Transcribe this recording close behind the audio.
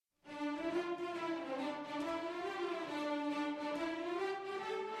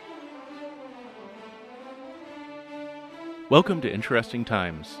Welcome to Interesting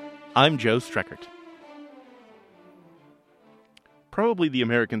Times. I'm Joe Streckert. Probably the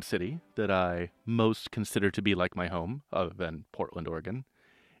American city that I most consider to be like my home, other than Portland, Oregon,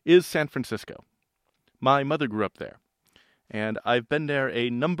 is San Francisco. My mother grew up there, and I've been there a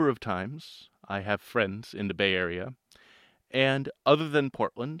number of times. I have friends in the Bay Area, and other than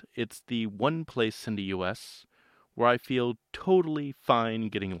Portland, it's the one place in the U.S. where I feel totally fine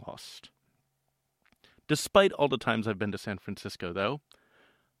getting lost. Despite all the times I've been to San Francisco, though,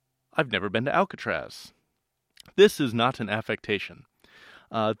 I've never been to Alcatraz. This is not an affectation.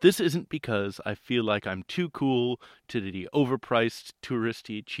 This isn't because I feel like I'm too cool to do the overpriced,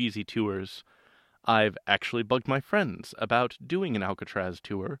 touristy, cheesy tours. I've actually bugged my friends about doing an Alcatraz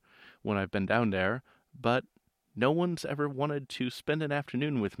tour when I've been down there, but no one's ever wanted to spend an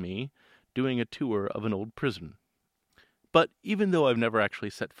afternoon with me doing a tour of an old prison. But even though I've never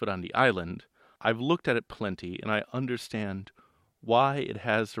actually set foot on the island, I've looked at it plenty, and I understand why it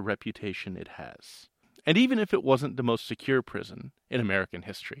has the reputation it has. And even if it wasn't the most secure prison in American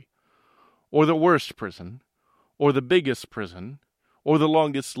history, or the worst prison, or the biggest prison, or the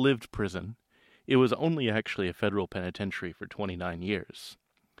longest-lived prison, it was only actually a federal penitentiary for 29 years.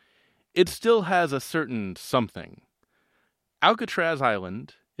 It still has a certain something. Alcatraz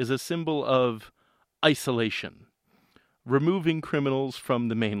Island is a symbol of isolation. Removing criminals from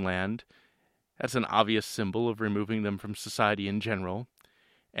the mainland, that's an obvious symbol of removing them from society in general.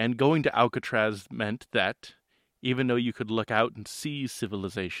 And going to Alcatraz meant that, even though you could look out and see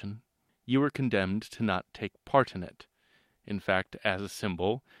civilization, you were condemned to not take part in it. In fact, as a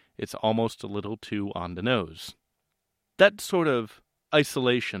symbol, it's almost a little too on the nose. That sort of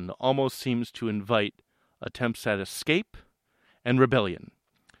isolation almost seems to invite attempts at escape and rebellion.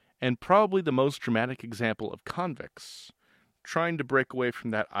 And probably the most dramatic example of convicts trying to break away from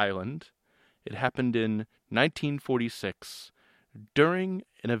that island, it happened in 1946 during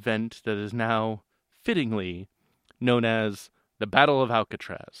an event that is now fittingly known as the Battle of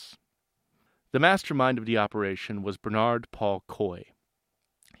Alcatraz. The mastermind of the operation was Bernard Paul Coy.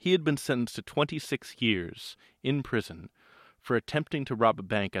 He had been sentenced to 26 years in prison for attempting to rob a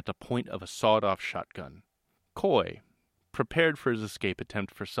bank at the point of a sawed-off shotgun. Coy prepared for his escape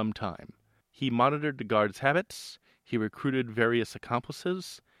attempt for some time. He monitored the guards' habits, he recruited various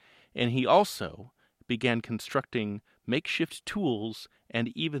accomplices, and he also began constructing makeshift tools and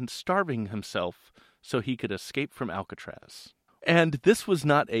even starving himself so he could escape from Alcatraz. And this was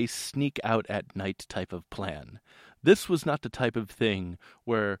not a sneak-out-at-night type of plan. This was not the type of thing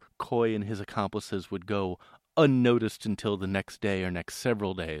where Coy and his accomplices would go unnoticed until the next day or next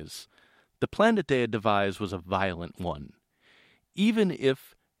several days. The plan that they had devised was a violent one. Even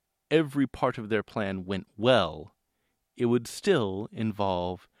if every part of their plan went well, it would still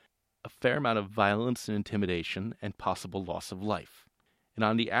involve a fair amount of violence and intimidation and possible loss of life. And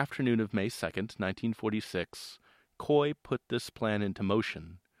on the afternoon of May 2nd, 1946, Coy put this plan into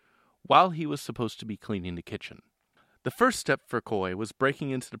motion while he was supposed to be cleaning the kitchen. The first step for Coy was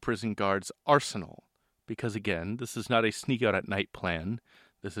breaking into the prison guard's arsenal, because again, this is not a sneak-out-at-night plan,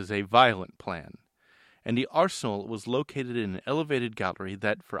 this is a violent plan. And the arsenal was located in an elevated gallery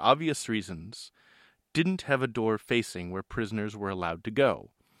that, for obvious reasons, didn't have a door facing where prisoners were allowed to go.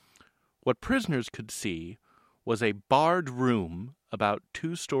 What prisoners could see was a barred room about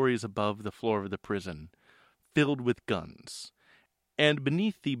 2 stories above the floor of the prison, filled with guns. And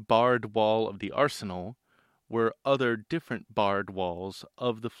beneath the barred wall of the arsenal were other different barred walls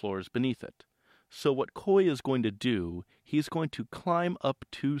of the floors beneath it. So what Coy is going to do, he's going to climb up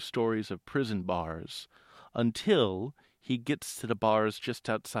 2 stories of prison bars until he gets to the bars just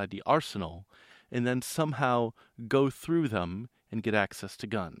outside the arsenal, and then somehow go through them and get access to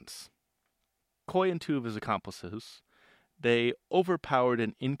guns. Coy and 2 of his accomplices, they overpowered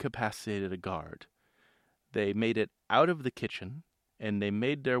and incapacitated a guard. They made it out of the kitchen, and they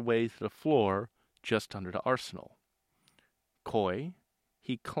made their way to the floor just under the arsenal. Coy,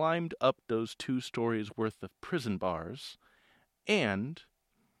 he climbed up those 2 stories worth of prison bars, and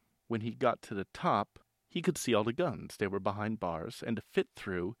when he got to the top, he could see all the guns. They were behind bars, and to fit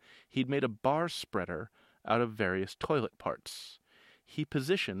through, he'd made a bar spreader out of various toilet parts. He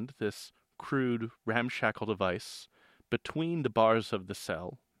positioned this crude, ramshackle device between the bars of the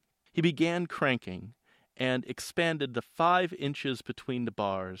cell. He began cranking and expanded the 5 inches between the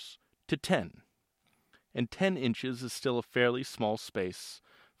bars to 10. And 10 inches is still a fairly small space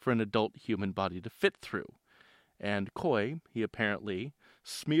for an adult human body to fit through. And Coy, he apparently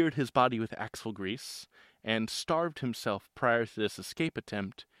smeared his body with axle grease and starved himself prior to this escape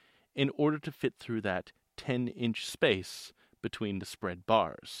attempt in order to fit through that 10-inch space between the spread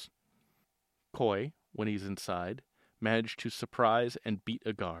bars. Coy, when he's inside, managed to surprise and beat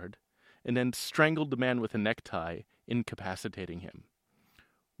a guard, and then strangled the man with a necktie, incapacitating him.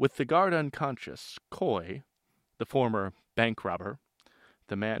 With the guard unconscious, Coy, the former bank robber,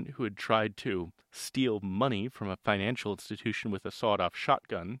 the man who had tried to steal money from a financial institution with a sawed-off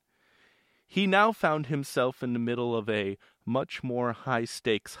shotgun, he now found himself in the middle of a much more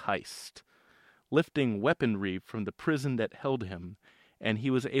high-stakes heist, lifting weaponry from the prison that held him, and he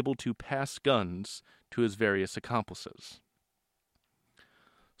was able to pass guns to his various accomplices.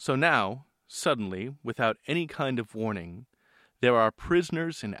 So now, suddenly, without any kind of warning, there are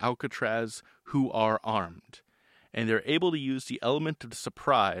prisoners in Alcatraz who are armed, and they're able to use the element of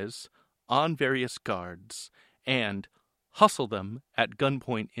surprise on various guards and hustle them at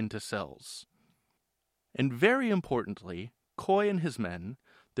gunpoint into cells. And very importantly, Coy and his men,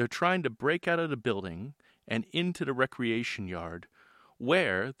 they're trying to break out of the building and into the recreation yard,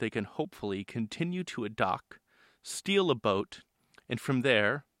 where they can hopefully continue to a dock, steal a boat, and from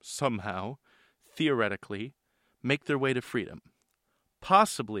there, somehow, theoretically, make their way to freedom,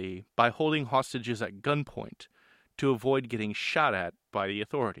 possibly by holding hostages at gunpoint to avoid getting shot at by the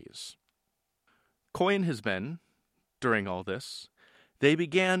authorities. Coy and his men, during all this, they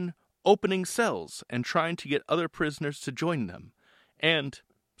began opening cells and trying to get other prisoners to join them, and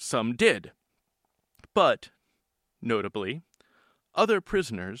some did. But, notably, other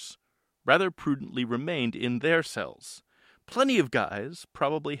prisoners rather prudently remained in their cells. Plenty of guys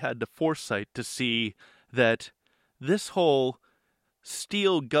probably had the foresight to see that this whole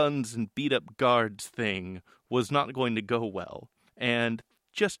steal guns and beat up guards thing was not going to go well, and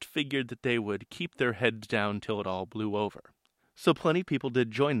just figured that they would keep their heads down till it all blew over. So plenty of people did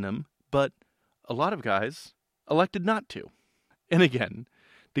join them, but a lot of guys elected not to. And again,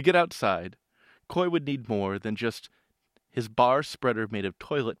 to get outside, Coy would need more than just his bar spreader made of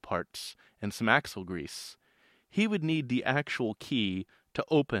toilet parts and some axle grease. He would need the actual key to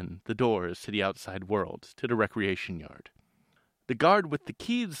open the doors to the outside world, to the recreation yard. The guard with the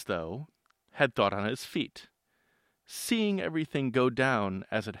keys, though, had thought on his feet. Seeing everything go down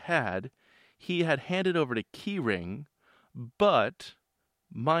as it had, he had handed over the key ring, but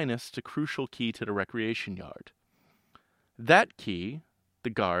minus the crucial key to the recreation yard. That key, the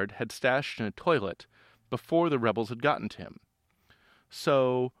guard had stashed in a toilet before the rebels had gotten to him.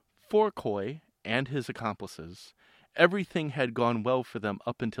 So, for Coy and his accomplices, everything had gone well for them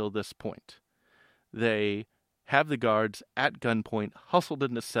up until this point. They have the guards at gunpoint hustled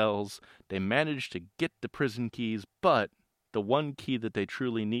into cells. They managed to get the prison keys, but the one key that they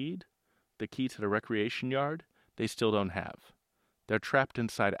truly need, the key to the recreation yard, they still don't have. They're trapped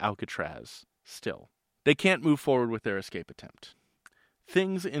inside Alcatraz, still. They can't move forward with their escape attempt.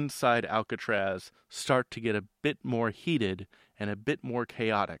 Things inside Alcatraz start to get a bit more heated and a bit more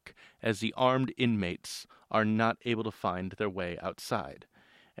chaotic as the armed inmates are not able to find their way outside.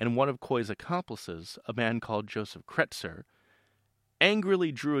 And one of Coy's accomplices, a man called Joseph Kretzer,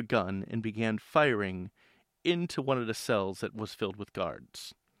 angrily drew a gun and began firing into one of the cells that was filled with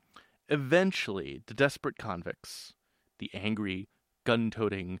guards. Eventually, the desperate convicts, the angry,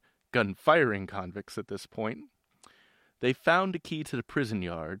 gun-toting, gun-firing convicts at this point, they found a key to the prison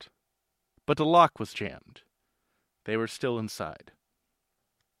yard, but the lock was jammed. They were still inside.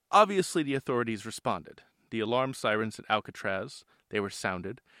 Obviously, the authorities responded. The alarm sirens at Alcatraz, they were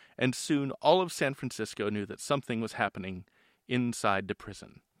sounded, and soon all of San Francisco knew that something was happening inside the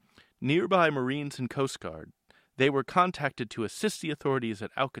prison. Nearby Marines and Coast Guard, they were contacted to assist the authorities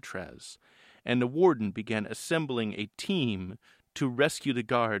at Alcatraz, and the warden began assembling a team to rescue the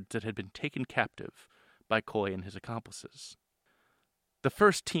guards that had been taken captive by Coy and his accomplices. The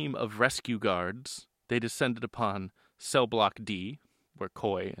first team of rescue guards, they descended upon Cell Block D, where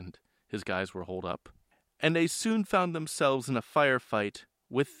Coy and his guys were holed up, and they soon found themselves in a firefight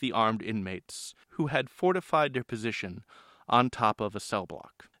with the armed inmates who had fortified their position on top of a cell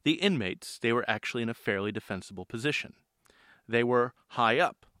block. The inmates, they were actually in a fairly defensible position. They were high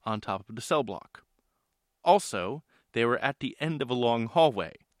up on top of the cell block. Also, they were at the end of a long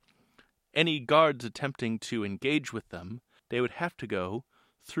hallway. Any guards attempting to engage with them, they would have to go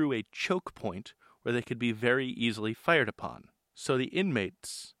through a choke point where they could be very easily fired upon. So the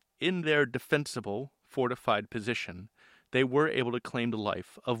inmates, in their defensible, fortified position, they were able to claim the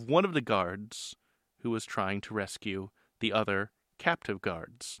life of one of the guards who was trying to rescue the other captive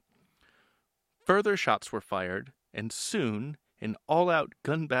guards. Further shots were fired, and soon an all-out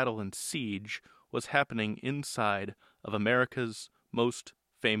gun battle and siege was happening inside of America's most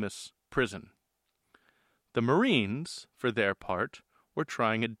famous prison. The Marines, for their part, were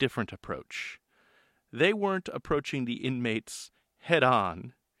trying a different approach. They weren't approaching the inmates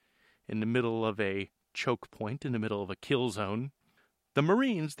head-on in the middle of a choke point in the middle of a kill zone. The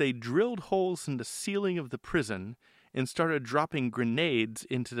Marines, they drilled holes in the ceiling of the prison and started dropping grenades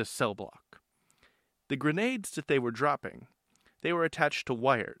into the cell block. The grenades that they were dropping, they were attached to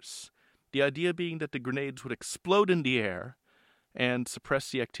wires, the idea being that the grenades would explode in the air and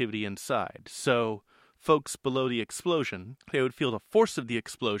suppress the activity inside. So folks below the explosion, they would feel the force of the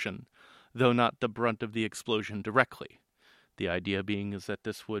explosion, though not the brunt of the explosion directly. The idea being is that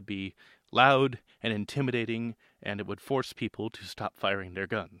this would be loud and intimidating, and it would force people to stop firing their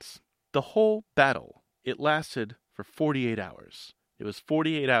guns. The whole battle, it lasted for 48 hours. It was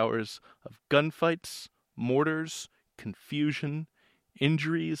 48 hours of gunfights, mortars, confusion,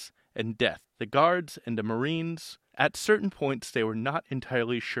 injuries, and death. The guards and the Marines, at certain points, they were not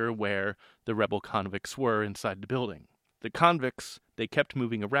entirely sure where the rebel convicts were inside the building. The convicts, they kept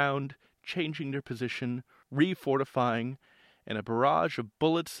moving around, changing their position, refortifying, and a barrage of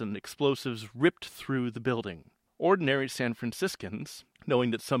bullets and explosives ripped through the building. Ordinary San Franciscans, knowing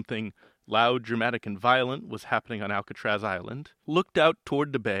that something loud, dramatic, and violent was happening on Alcatraz Island, looked out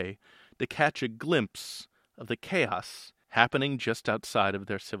toward the bay to catch a glimpse of the chaos happening just outside of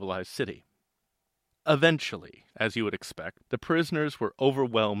their civilized city. Eventually, as you would expect, the prisoners were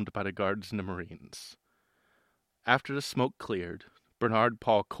overwhelmed by the guards and the Marines. After the smoke cleared, Bernard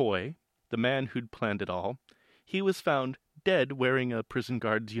Paul Coy, the man who'd planned it all, he was found dead wearing a prison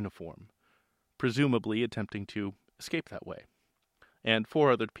guard's uniform, presumably attempting to escape that way. And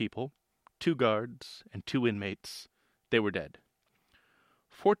 4 other people, 2 guards and 2 inmates, they were dead.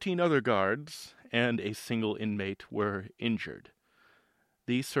 14 other guards and a single inmate were injured.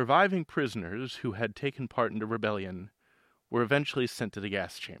 The surviving prisoners who had taken part in the rebellion were eventually sent to the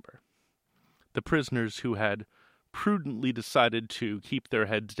gas chamber. The prisoners who had prudently decided to keep their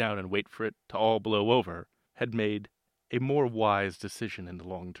heads down and wait for it to all blow over had made a more wise decision in the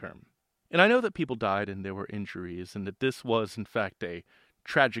long term. And I know that people died and there were injuries, and that this was, in fact, a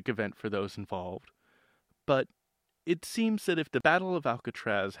tragic event for those involved. But it seems that if the Battle of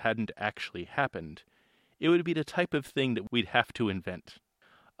Alcatraz hadn't actually happened, it would be the type of thing that we'd have to invent.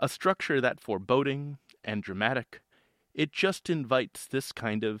 A structure that foreboding and dramatic, it just invites this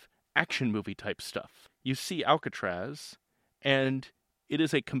kind of action movie type stuff. You see Alcatraz, and it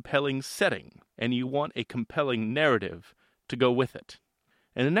is a compelling setting, and you want a compelling narrative to go with it.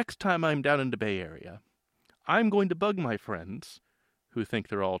 And the next time I'm down in the Bay Area, I'm going to bug my friends, who think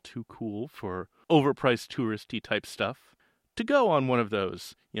they're all too cool for overpriced touristy type stuff, to go on one of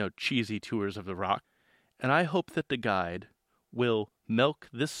those, cheesy tours of the Rock. And I hope that the guide will milk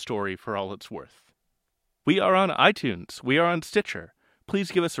this story for all it's worth. We are on iTunes. We are on Stitcher.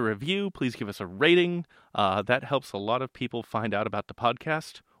 Please give us a review. Please give us a rating. That helps a lot of people find out about the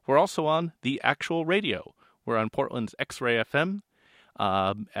podcast. We're also on the actual radio. We're on Portland's X-Ray FM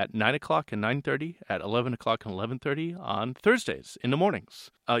at 9 o'clock and 9:30, at 11 o'clock and 11:30 on Thursdays in the mornings.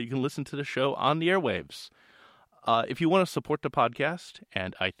 You can listen to the show on the airwaves. If you want to support the podcast,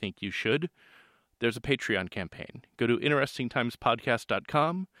 and I think you should, there's a Patreon campaign. Go to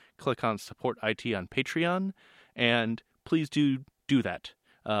interestingtimespodcast.com, click on Support IT on Patreon, and please do that.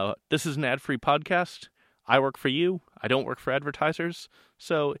 This is an ad-free podcast. I work for you. I don't work for advertisers.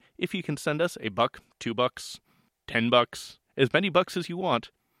 So if you can send us $1, $2, $10, as many bucks as you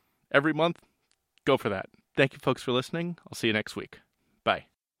want every month, go for that. Thank you, folks, for listening. I'll see you next week. Bye.